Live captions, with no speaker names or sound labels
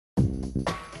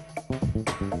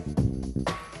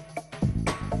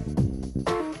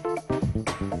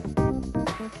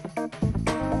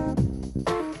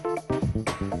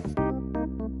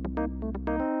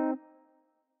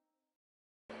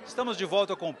Estamos de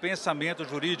volta com o Pensamento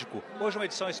Jurídico. Hoje uma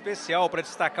edição especial para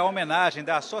destacar a homenagem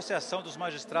da Associação dos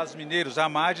Magistrados Mineiros,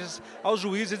 Amagis, aos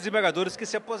juízes e desembargadores que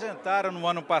se aposentaram no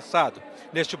ano passado.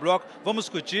 Neste bloco, vamos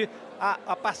discutir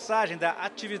a passagem da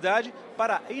atividade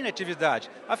para a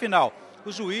inatividade. Afinal,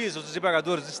 os juízes, os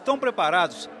desembargadores estão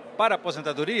preparados para a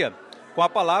aposentadoria? Com a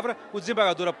palavra, o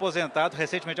desembargador aposentado,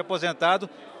 recentemente aposentado,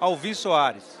 Alvim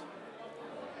Soares.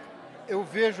 Eu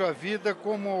vejo a vida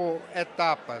como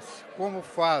etapas, como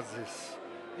fases.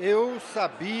 Eu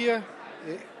sabia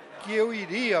que eu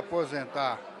iria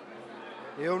aposentar.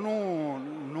 Eu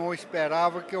não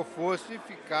esperava que eu fosse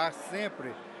ficar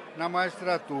sempre na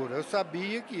magistratura. Eu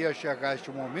sabia que ia chegar este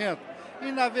momento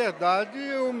e, na verdade,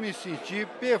 eu me senti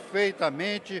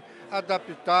perfeitamente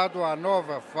adaptado a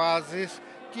novas fases,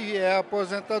 que é a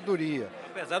aposentadoria.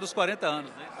 Apesar dos 40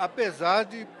 anos, né? Apesar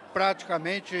de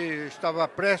praticamente estava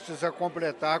prestes a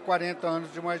completar 40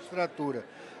 anos de magistratura.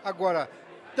 Agora,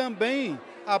 também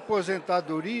a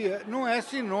aposentadoria não é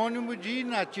sinônimo de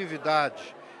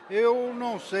inatividade. Eu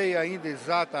não sei ainda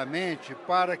exatamente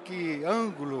para que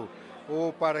ângulo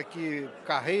ou para que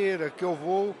carreira que eu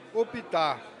vou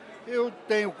optar. Eu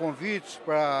tenho convites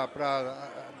para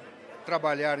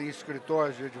trabalhar em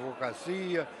escritórios de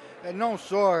advocacia, não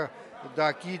só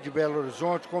daqui de Belo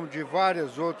Horizonte, como de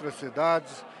várias outras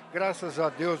cidades. Graças a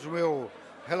Deus, o meu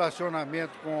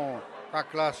relacionamento com a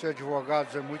classe de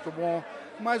advogados é muito bom,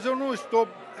 mas eu não estou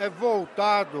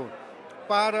voltado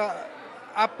para,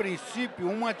 a princípio,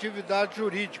 uma atividade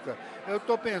jurídica. Eu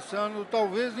estou pensando,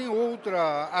 talvez, em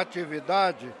outra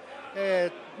atividade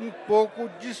um pouco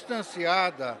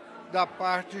distanciada da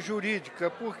parte jurídica,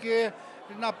 porque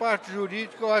na parte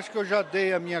jurídica eu acho que eu já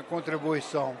dei a minha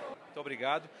contribuição. Muito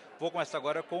obrigado. Vou começar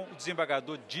agora com o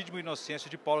desembargador Dídimo Inocêncio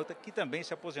de Paula, que também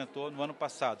se aposentou no ano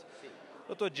passado.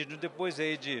 Doutor Dídimo, depois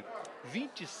aí de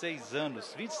 26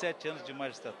 anos, 27 anos de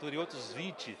magistratura e outros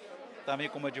 20 também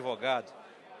como advogado,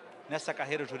 nessa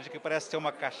carreira jurídica que parece ser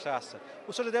uma cachaça,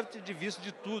 o senhor deve ter visto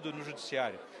de tudo no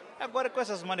Judiciário. Agora, com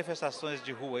essas manifestações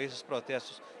de rua, esses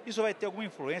protestos, isso vai ter alguma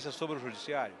influência sobre o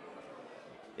Judiciário?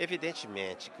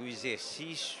 Evidentemente que o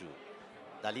exercício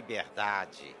da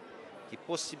liberdade que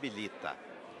possibilita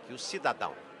que o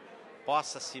cidadão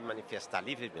possa se manifestar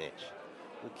livremente.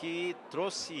 O que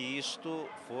trouxe isto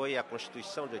foi a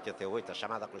Constituição de 88, a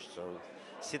chamada Constituição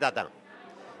Cidadã.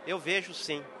 Eu vejo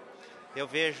sim, eu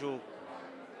vejo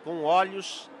com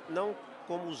olhos, não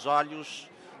como os olhos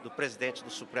do presidente do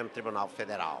Supremo Tribunal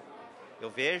Federal. Eu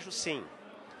vejo sim,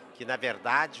 que na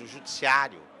verdade o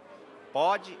Judiciário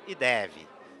pode e deve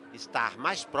estar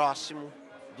mais próximo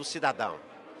do cidadão,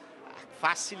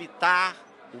 facilitar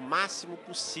o máximo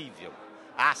possível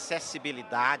a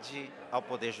acessibilidade ao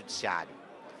Poder Judiciário.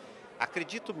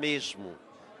 Acredito mesmo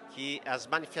que as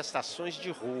manifestações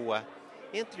de rua,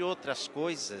 entre outras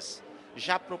coisas,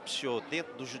 já propiciou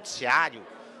dentro do Judiciário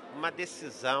uma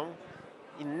decisão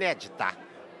inédita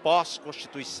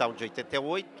pós-Constituição de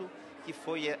 88, que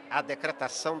foi a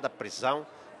decretação da prisão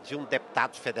de um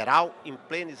deputado federal em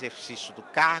pleno exercício do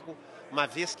cargo, uma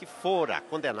vez que fora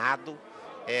condenado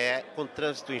com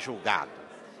trânsito em julgado.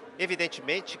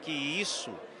 Evidentemente que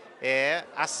isso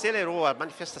acelerou a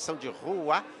manifestação de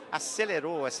rua,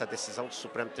 acelerou essa decisão do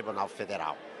Supremo Tribunal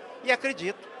Federal. E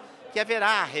acredito que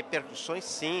haverá repercussões,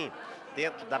 sim,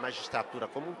 dentro da magistratura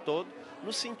como um todo,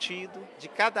 no sentido de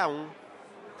cada um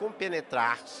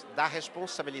compenetrar-se da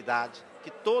responsabilidade que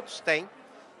todos têm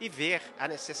e ver a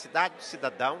necessidade do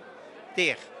cidadão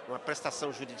ter uma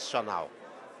prestação jurisdicional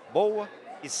boa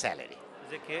e célere.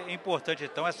 Quer dizer que é importante,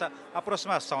 então, essa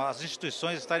aproximação, as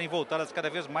instituições estarem voltadas cada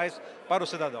vez mais para o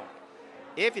cidadão.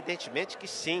 Evidentemente que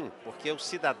sim, porque o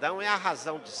cidadão é a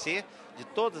razão de ser de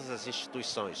todas as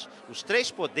instituições. Os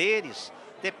três poderes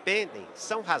dependem,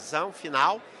 são razão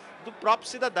final do próprio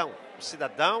cidadão. O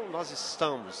cidadão, nós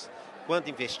estamos, quando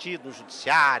investido no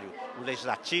Judiciário, no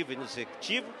Legislativo e no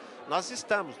Executivo, nós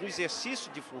estamos no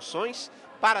exercício de funções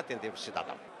para atender o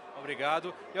cidadão.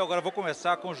 Obrigado. Eu agora vou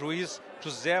começar com o juiz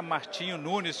José Martinho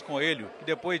Nunes Coelho, que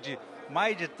depois de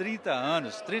mais de 30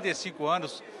 anos, 35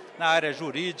 anos na área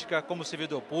jurídica, como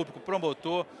servidor público,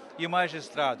 promotor e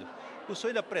magistrado. O senhor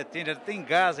ainda pretende, tem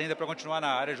gás ainda para continuar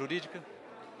na área jurídica?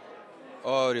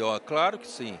 Orion, claro que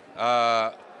sim.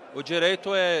 O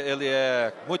direito ele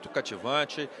é muito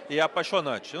cativante e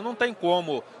apaixonante. Eu não tenho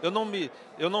como,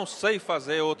 eu não sei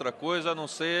fazer outra coisa a não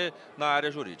ser na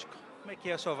área jurídica. Como é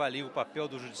que você avalia o papel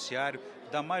do Judiciário,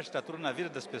 da magistratura na vida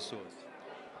das pessoas?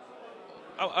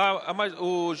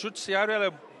 O Judiciário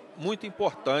é muito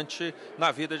importante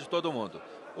na vida de todo mundo.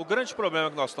 O grande problema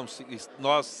que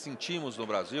nós sentimos no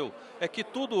Brasil é que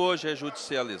tudo hoje é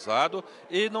judicializado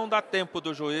e não dá tempo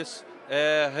do juiz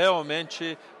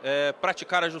realmente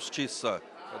praticar a justiça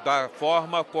da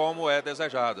forma como é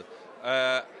desejado.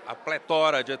 A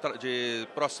pletora de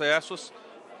processos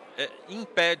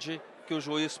impede que o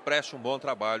juiz preste um bom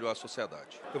trabalho à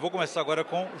sociedade. Eu vou começar agora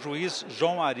com o juiz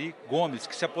João Ari Gomes,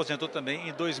 que se aposentou também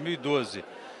em 2012.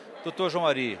 Doutor João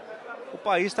Ari, o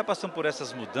país está passando por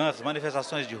essas mudanças,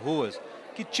 manifestações de ruas.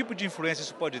 Que tipo de influência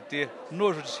isso pode ter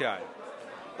no judiciário?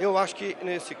 Eu acho que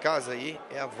nesse caso aí,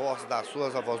 a voz das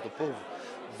suas, a voz do povo,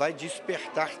 vai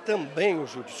despertar também o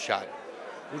judiciário.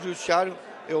 O judiciário,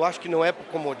 eu acho que não é por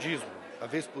comodismo, às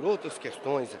vezes por outras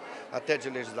questões, até de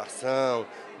legislação,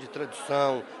 de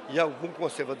tradição e algum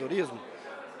conservadorismo,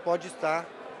 pode estar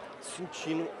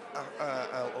sentindo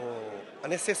a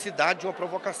necessidade de uma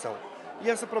provocação. E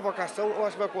essa provocação, eu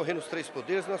acho que vai ocorrer nos três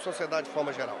poderes, na sociedade de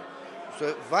forma geral.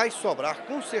 Vai sobrar,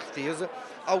 com certeza,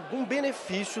 algum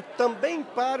benefício também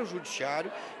para o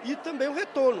judiciário e também o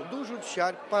retorno do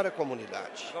judiciário para a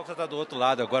comunidade. Agora que você está do outro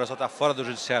lado, agora só está fora do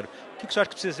judiciário, o que você acha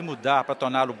que precisa mudar para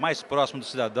torná-lo mais próximo do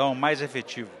cidadão, mais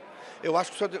efetivo? Eu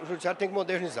acho que o judiciário tem que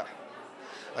modernizar.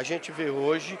 A gente vê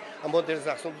hoje a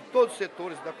modernização de todos os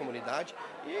setores da comunidade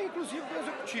e inclusive do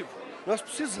executivo. Nós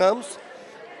precisamos,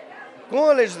 com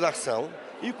a legislação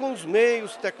e com os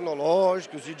meios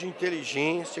tecnológicos e de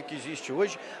inteligência que existe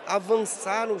hoje,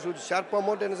 avançar no judiciário para uma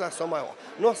modernização maior.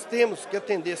 Nós temos que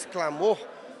atender esse clamor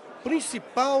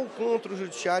principal contra o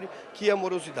judiciário, que é a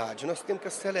morosidade. Nós temos que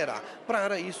acelerar.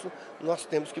 Para isso, nós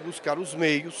temos que buscar os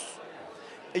meios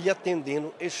e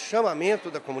atendendo esse chamamento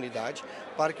da comunidade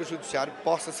para que o judiciário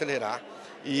possa acelerar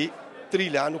e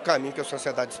trilhar no caminho que a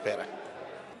sociedade espera.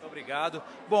 Obrigado.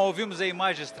 Bom, ouvimos aí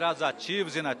magistrados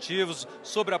ativos e inativos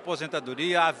sobre a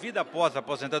aposentadoria, a vida após a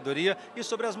aposentadoria e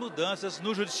sobre as mudanças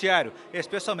no judiciário,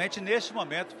 especialmente neste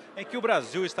momento em que o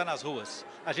Brasil está nas ruas.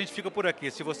 A gente fica por aqui.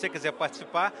 Se você quiser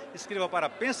participar, escreva para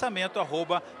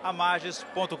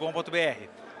pensamento@amagis.com.br.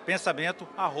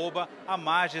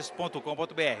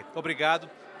 pensamento@amagis.com.br. Obrigado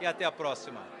e até a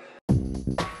próxima.